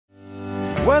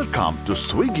Welcome to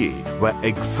Swiggy, where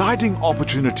exciting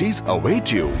opportunities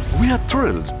await you. We are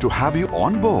thrilled to have you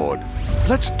on board.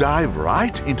 Let's dive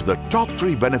right into the top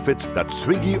 3 benefits that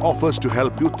Swiggy offers to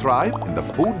help you thrive in the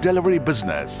food delivery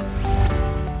business.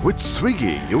 With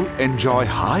Swiggy, you'll enjoy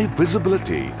high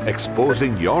visibility,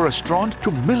 exposing your restaurant to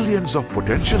millions of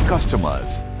potential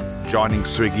customers. Joining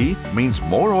Swiggy means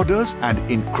more orders and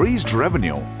increased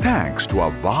revenue thanks to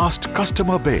our vast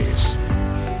customer base.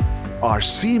 Our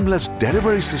seamless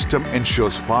delivery system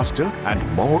ensures faster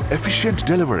and more efficient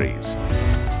deliveries.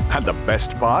 And the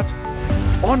best part?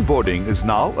 Onboarding is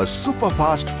now a super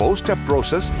fast 4-step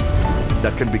process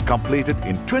that can be completed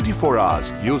in 24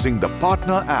 hours using the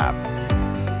Partner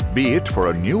app. Be it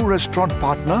for a new restaurant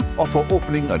partner or for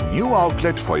opening a new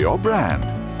outlet for your brand.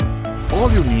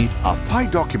 All you need are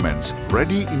 5 documents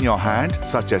ready in your hand,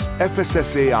 such as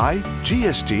FSSAI,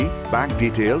 GST, bank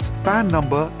details, PAN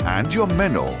number and your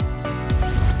menu.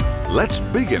 Let's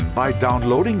begin by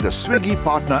downloading the Swiggy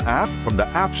Partner app from the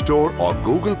App Store or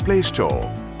Google Play Store.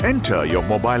 Enter your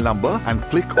mobile number and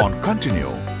click on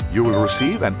Continue. You will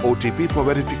receive an OTP for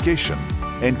verification.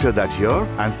 Enter that here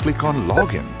and click on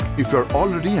Login. If you're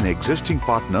already an existing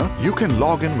partner, you can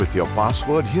log in with your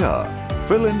password here.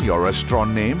 Fill in your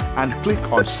restaurant name and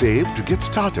click on Save to get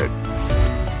started.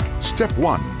 Step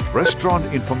 1.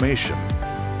 Restaurant information.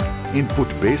 Input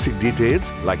basic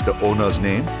details like the owner's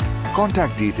name,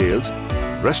 contact details,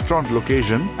 restaurant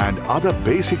location and other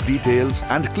basic details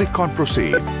and click on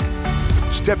Proceed.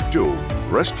 Step 2.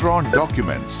 Restaurant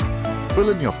documents.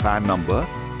 Fill in your PAN number,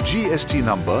 GST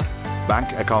number,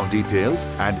 bank account details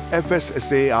and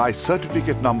FSSAI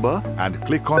certificate number and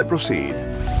click on Proceed.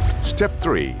 Step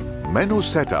 3. Menu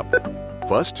setup.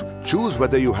 First, choose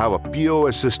whether you have a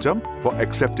POS system for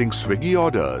accepting Swiggy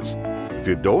orders. If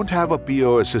you don't have a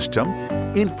POS system,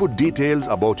 input details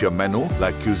about your menu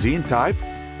like cuisine type,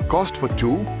 cost for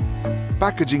 2,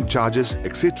 packaging charges,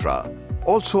 etc.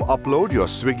 Also upload your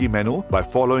Swiggy menu by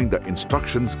following the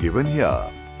instructions given here.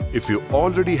 If you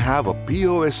already have a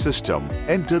POS system,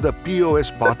 enter the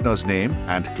POS partner's name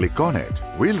and click on it.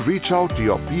 We'll reach out to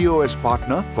your POS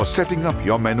partner for setting up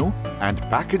your menu and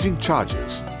packaging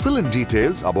charges. Fill in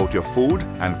details about your food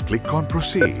and click on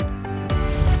Proceed.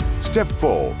 Step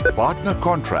 4. Partner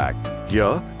contract.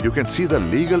 Here, you can see the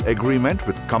legal agreement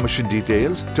with commission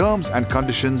details, terms and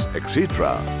conditions,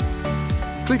 etc.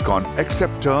 Click on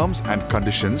Accept Terms and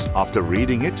Conditions after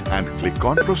reading it and click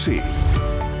on Proceed.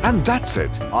 And that's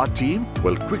it. Our team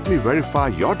will quickly verify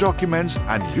your documents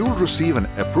and you'll receive an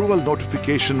approval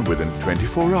notification within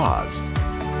 24 hours.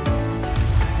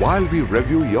 While we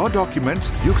review your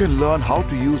documents, you can learn how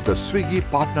to use the Swiggy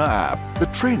Partner app. The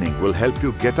training will help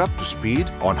you get up to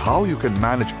speed on how you can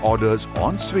manage orders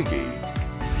on Swiggy.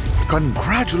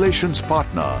 Congratulations,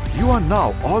 partner! You are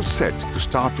now all set to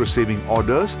start receiving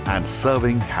orders and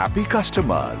serving happy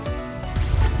customers.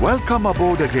 Welcome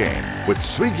aboard again. With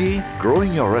Swiggy,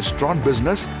 growing your restaurant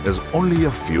business is only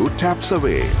a few taps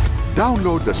away.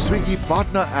 Download the Swiggy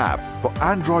Partner app for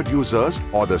Android users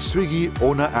or the Swiggy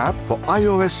Owner app for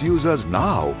iOS users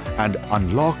now and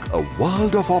unlock a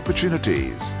world of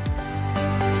opportunities.